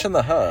 yeah, mention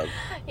the hub.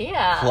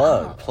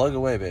 Yeah. Plug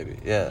away, baby.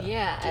 Yeah.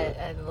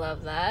 Yeah, I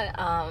love that.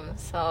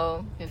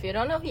 So, if you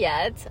don't know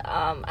yet,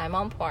 I'm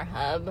on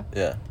Pornhub.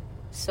 Yeah.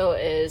 So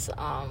is,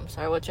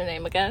 sorry, what's your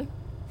name again?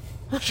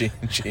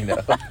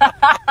 Gino.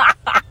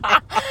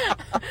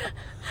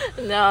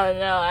 No,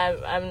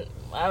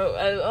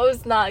 I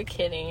was not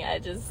kidding. I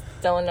just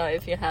don't know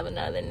if you have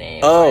another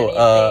name.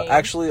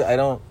 Actually, I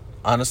don't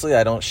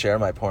share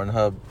my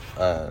Pornhub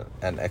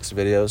and X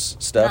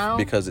videos stuff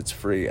because it's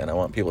free and I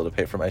want people to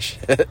pay for my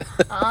shit.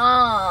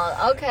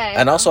 Oh, okay.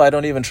 And also, I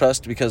don't even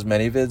trust because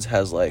ManyVids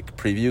has, like,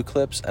 preview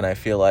clips, and I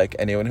feel like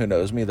anyone who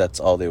knows me, that's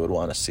all they would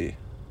want to see.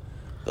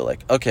 They're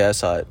like, okay, I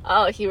saw it.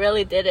 Oh, he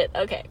really did it.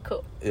 Okay,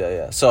 cool.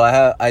 Yeah. So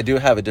I do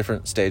have a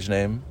different stage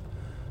name.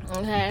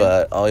 Okay.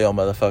 But all y'all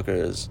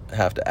motherfuckers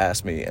have to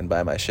ask me and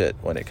buy my shit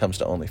when it comes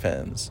to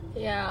OnlyFans.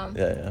 Yeah.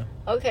 Yeah.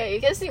 Okay,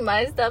 you can see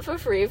my stuff for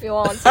free if you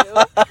want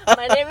to.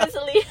 My name is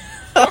Alicia.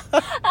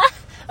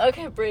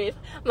 Okay, breathe.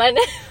 My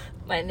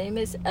name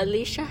is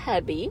Alicia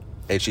Hebi.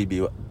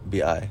 Hebi.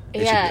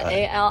 Yeah,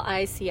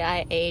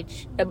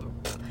 A-L-I-C-I-H.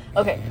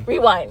 Okay,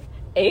 rewind.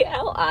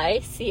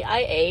 ALICIAHEBI.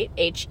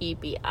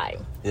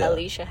 Yeah.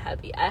 Alicia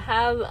Hebi. I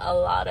have a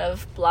lot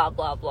of blah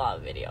blah blah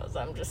videos.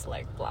 I'm just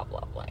like blah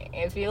blah blah.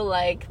 If you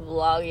like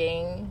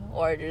vlogging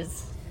or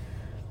just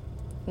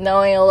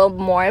knowing a little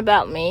more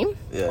about me,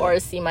 or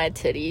see my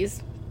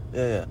titties,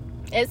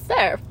 it's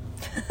there.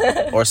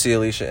 Or see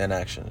Alicia in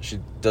action. She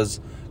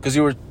does, because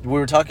we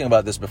were talking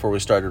about this before we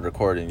started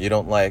recording.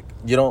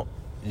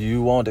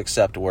 You won't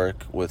accept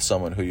work with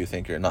someone who you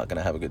think you're not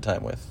gonna have a good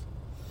time with.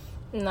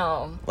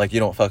 No. Like, you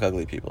don't fuck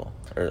ugly people,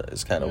 or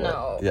it's kind of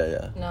what...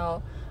 Yeah.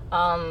 No.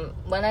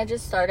 When I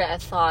just started, I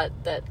thought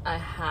that I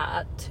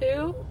had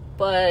to,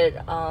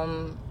 but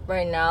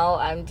right now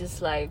I'm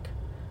just like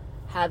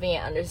having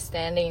an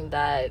understanding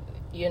that,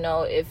 you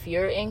know, if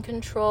you're in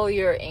control,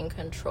 you're in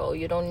control.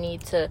 You don't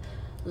need to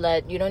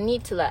let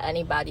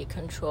anybody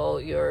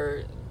control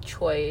your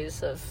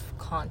choice of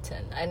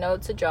content. I know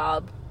it's a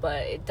job,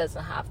 but it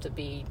doesn't have to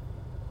be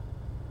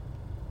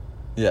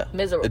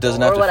miserable. It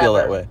doesn't have to feel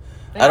that way.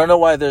 Yeah. I don't know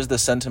why there's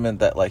this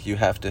sentiment that, like, you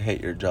have to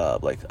hate your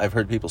job. Like, I've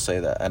heard people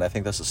say that, and I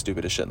think that's the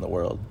stupidest shit in the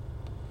world.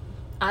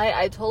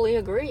 I totally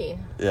agree.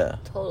 Yeah.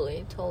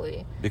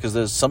 Totally. Because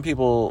there's some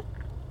people,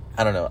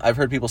 I don't know, I've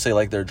heard people say,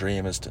 like, their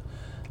dream is to...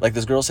 Like,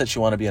 this girl said she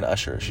wanted to be an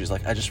usher. She's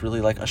like, I just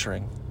really like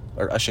ushering.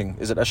 Or ushing.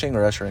 Is it ushing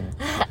or ushering?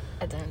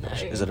 I don't know.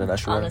 Is it an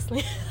usher?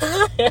 Honestly.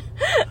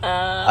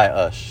 I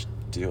ush.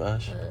 Do you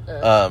ush?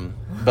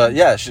 But,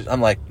 yeah,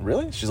 I'm like,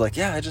 really? She's like,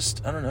 yeah, I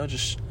don't know,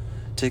 just...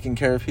 taking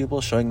care of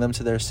people, showing them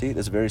to their seat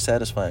is very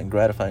satisfying,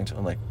 gratifying to...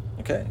 I'm like,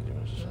 okay.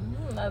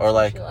 Or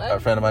like a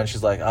friend of mine,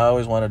 she's like, I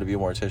always wanted to be a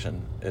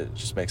mortician. It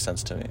just makes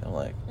sense to me. I'm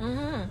like,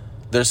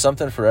 there's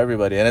something for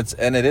everybody,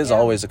 and it is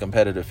always a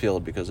competitive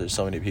field because there's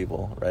so many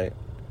people, right?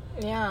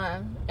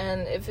 Yeah,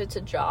 and if it's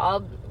a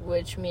job,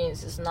 which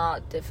means it's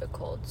not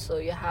difficult, so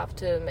you have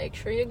to make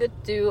sure you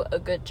do a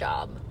good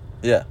job.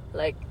 Yeah.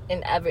 Like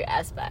in every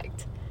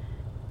aspect,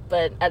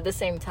 but at the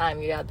same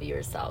time, you gotta be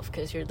yourself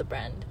because you're the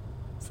brand.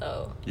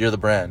 So you're the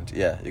brand.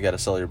 Yeah, you got to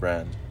sell your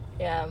brand.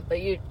 Yeah, but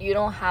you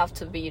don't have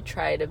to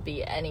try to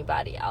be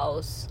anybody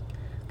else.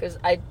 Because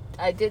I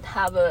did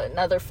have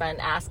another friend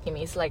asking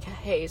me, he's like,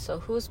 hey, so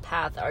whose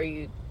path are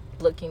you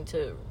looking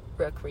to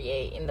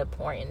recreate in the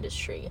porn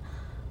industry?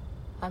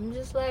 I'm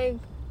just like,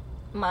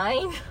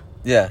 mine.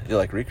 Yeah, you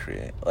like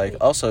recreate. Like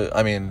also,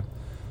 I mean,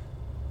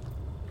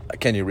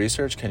 can you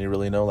research? Can you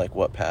really know like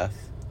what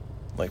path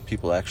like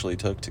people actually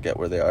took to get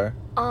where they are?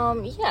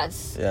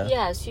 Yes. Yeah.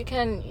 Yes, you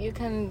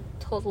can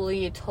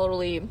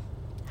totally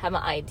have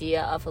an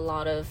idea of a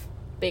lot of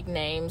big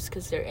names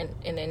because they're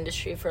in the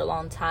industry for a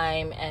long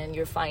time, and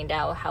you find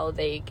out how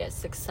they get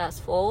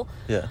successful.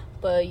 Yeah.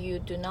 But you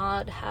do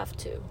not have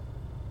to.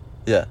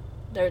 Yeah.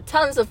 There are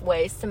tons of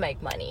ways to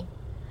make money,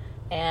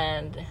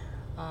 and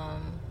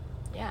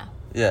yeah.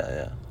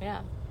 Yeah.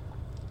 Yeah.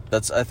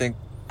 That's, I think,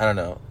 I don't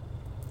know.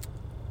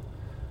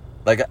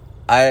 Like,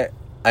 I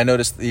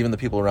noticed even the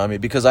people around me,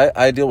 because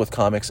I deal with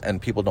comics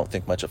and people don't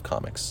think much of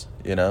comics,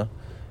 you know?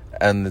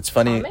 And it's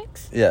funny.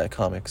 Comics? Yeah,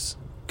 comics.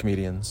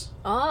 Comedians.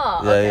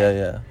 Oh, Yeah, okay.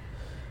 yeah.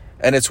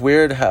 And it's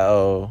weird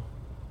how,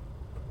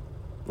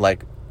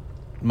 like,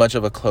 much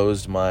of a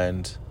closed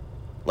mind,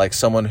 like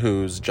someone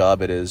whose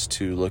job it is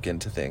to look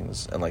into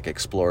things and, like,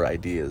 explore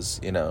ideas,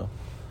 you know,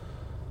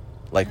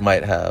 like,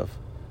 might have.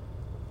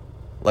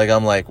 Like,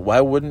 I'm like,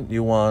 why wouldn't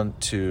you want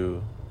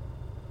to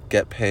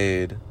get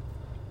paid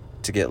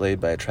to get laid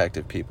by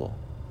attractive people?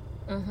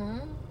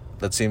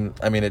 It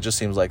just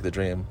seems like the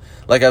dream.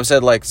 Like I've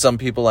said, like, some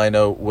people I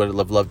know would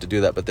have loved to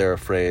do that, but they're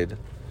afraid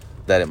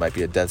that it might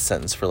be a death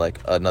sentence for, like,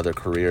 another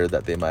career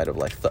that they might have,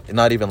 like,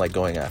 not even, like,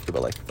 going after,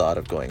 but, like, thought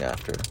of going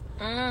after.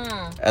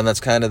 And that's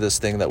kind of this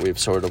thing that we've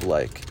sort of,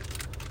 like,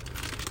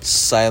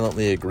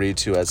 silently agreed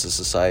to as a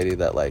society,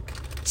 that, like,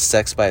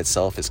 sex by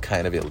itself is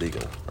kind of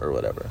illegal or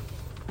whatever.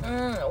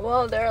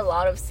 Well, there are a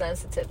lot of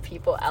sensitive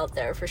people out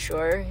there for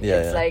sure.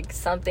 It's like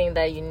something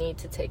that you need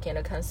to take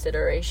into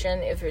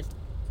consideration if you're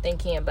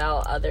thinking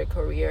about other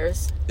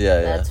careers.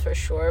 That's for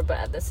sure. But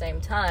at the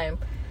same time,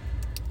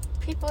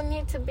 people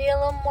need to be a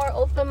little more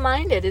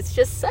open-minded. It's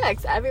just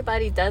sex.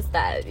 Everybody does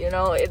that, you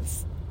know.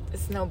 It's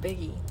no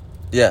biggie.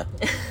 Yeah.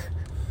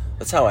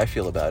 That's how I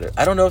feel about it.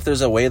 I don't know if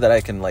there's a way that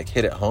I can, like,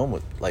 hit it home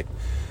with, like,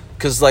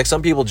 because, like,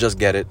 some people just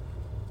get it,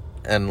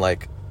 and,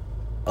 like,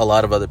 a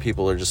lot of other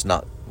people are just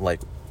not, like,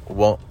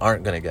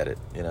 aren't gonna get it,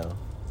 you know.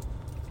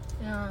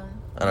 Yeah.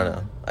 I don't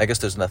know. I guess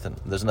there's nothing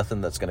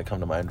that's gonna come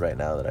to mind right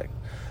now that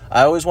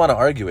I always want to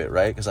argue it,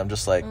 right? Because I'm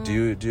just like, do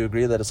you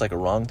agree that it's, like, a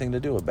wrong thing to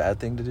do, a bad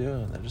thing to do?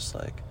 And they're just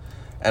like,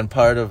 and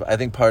I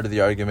think part of the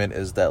argument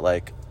is that,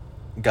 like,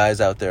 guys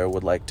out there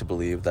would like to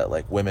believe that,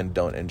 like, women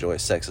don't enjoy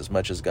sex as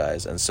much as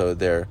guys, and so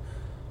they're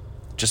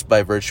just,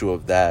 by virtue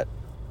of that,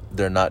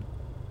 they're not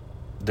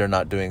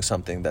doing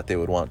something that they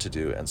would want to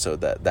do, and so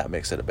that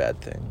makes it a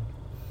bad thing.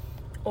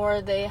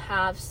 Or they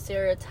have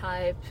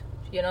stereotype,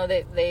 you know,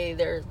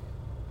 they're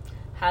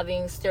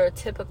having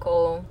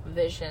stereotypical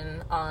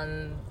vision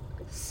on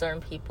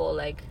certain people,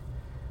 like,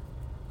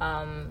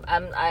 I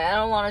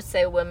don't want to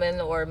say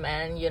women or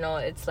men, you know,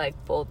 it's like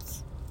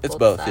both. It's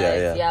both, sides.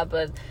 yeah. Yeah,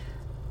 but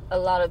a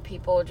lot of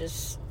people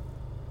just,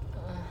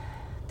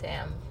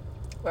 damn.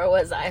 Where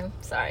was I?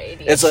 Sorry,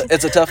 ADHD.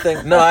 It's a tough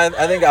thing. No, I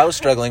think I was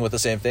struggling with the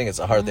same thing. It's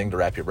a hard thing to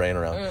wrap your brain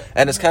around,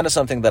 and it's kind of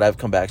something that I've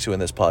come back to in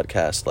this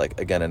podcast, like,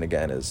 again and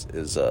again, is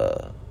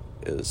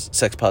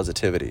sex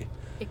positivity.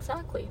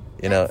 Exactly.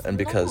 You know, and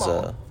because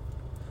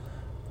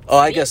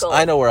I guess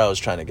I know where I was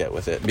trying to get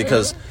with it,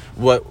 because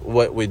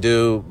what we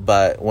do,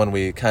 but when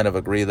we kind of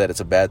agree that it's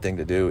a bad thing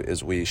to do,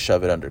 is we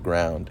shove it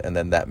underground, and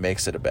then that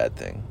makes it a bad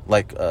thing.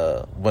 Like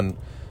when.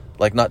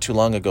 Like, not too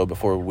long ago,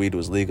 before weed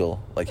was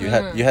legal, like, you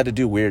had to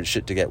do weird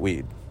shit to get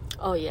weed.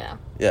 Oh, yeah.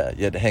 Yeah,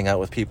 you had to hang out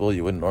with people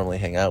you wouldn't normally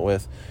hang out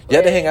with. You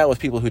had to hang out with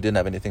people who didn't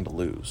have anything to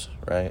lose,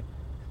 right?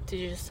 Did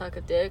you just suck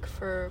a dick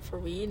for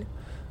weed?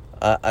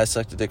 I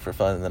sucked a dick for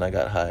fun, and then I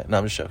got high. No,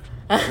 I'm just joking.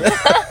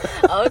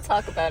 I'll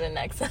talk about it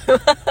next time.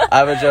 I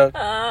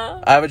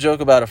have a joke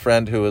about a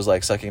friend who was,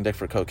 like, sucking dick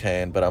for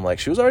cocaine, but I'm like,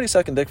 she was already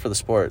sucking dick for the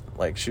sport.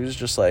 Like, she was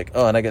just like,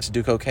 oh, and I get to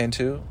do cocaine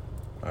too?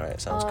 All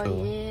right, sounds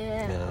cool.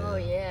 Yeah. Oh,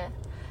 yeah.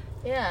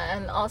 Yeah,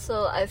 and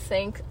also I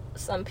think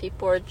some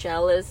people are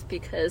jealous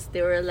because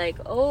they were like,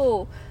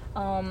 oh,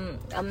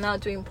 I'm not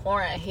doing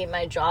porn, I hate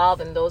my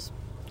job, and those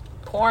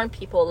porn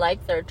people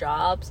like their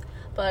jobs.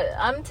 But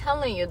I'm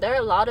telling you, there are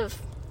a lot of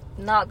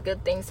not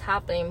good things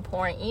happening in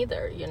porn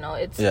either, you know.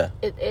 It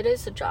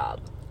is a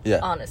job. Yeah.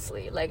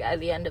 Honestly, like, at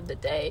the end of the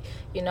day,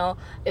 you know,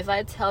 if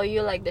I tell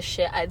you, like, the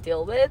shit I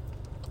deal with,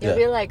 you'll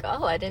be like,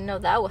 oh, I didn't know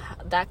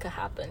that could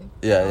happen.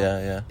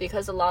 Yeah.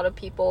 Because a lot of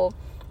people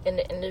in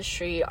the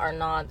industry are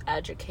not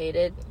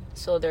educated,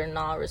 so they're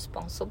not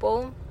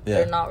responsible.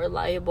 They're not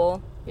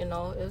reliable, you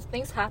know.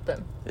 Things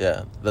happen.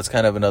 Yeah, that's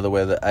kind of another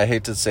way that I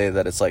hate to say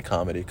that it's like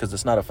comedy, because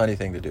it's not a funny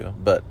thing to do,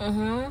 but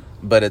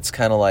it's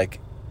kind of like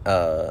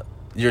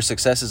your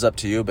success is up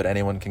to you, but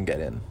anyone can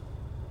get in.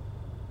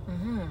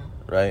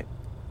 Right?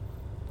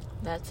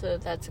 That's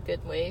a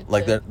good way.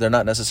 Like, they're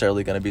not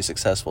necessarily going to be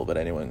successful, but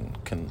anyone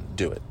can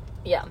do it.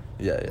 Yeah.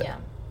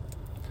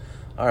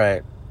 All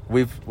right.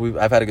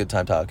 I've had a good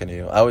time talking to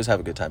you. I always have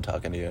a good time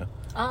talking to you.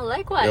 Oh,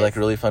 likewise. You're, like, a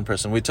really fun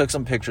person. We took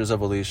some pictures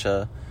of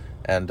Alicia,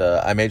 and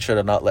I made sure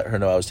to not let her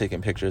know I was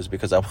taking pictures,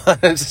 because I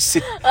wanted to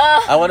see.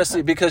 I want to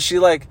see, because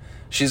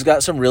she's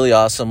got some really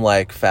awesome,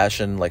 like,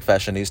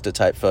 fashionista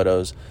type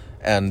photos,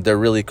 and they're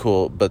really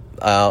cool. But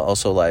I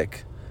also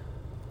like.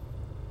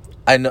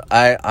 I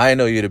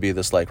know you to be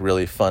this like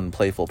really fun,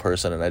 playful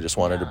person, and I just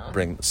wanted to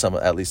bring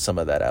at least some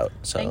of that out.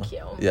 So thank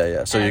you.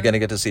 Yeah. So you're gonna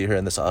get to see her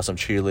in this awesome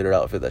cheerleader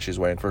outfit that she's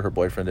wearing for her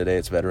boyfriend today.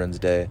 It's Veterans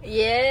Day.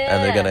 Yeah.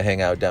 And they're gonna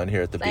hang out down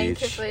here at the beach.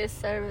 Thank you for your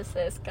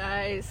services,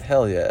 guys.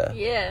 Hell yeah.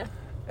 Yeah.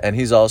 And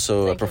he's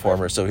also a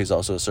performer, so he's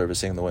also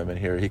servicing the women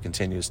here. He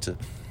continues to.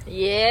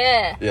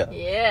 Yeah. Yeah.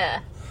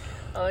 Yeah.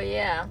 Oh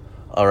yeah.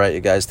 All right,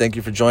 you guys. Thank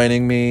you for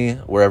joining me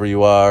wherever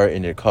you are,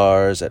 in your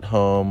cars, at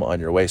home,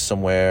 on your way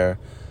somewhere.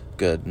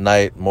 Good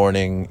night,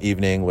 morning,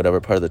 evening, whatever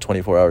part of the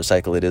 24-hour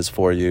cycle it is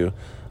for you.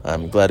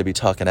 I'm glad to be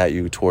talking at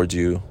you, towards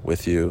you,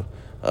 with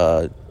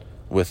my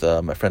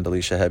friend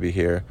Alicia Hebi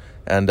here.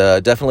 And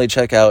definitely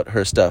check out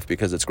her stuff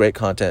because it's great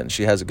content and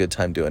she has a good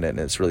time doing it and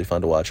it's really fun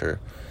to watch her.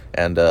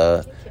 And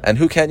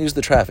who can't use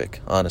the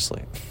traffic,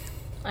 honestly?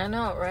 I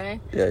know,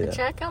 right? Yeah.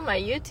 Check out my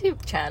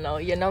YouTube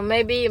channel.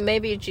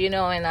 Maybe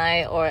Gino and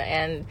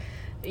I,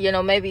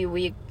 maybe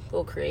we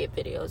will create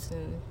videos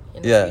in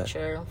the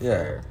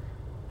future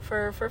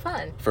for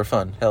fun. For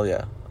fun, hell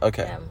yeah.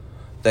 Okay. Yeah.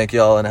 Thank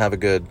y'all and have a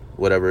good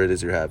whatever it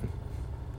is you're having.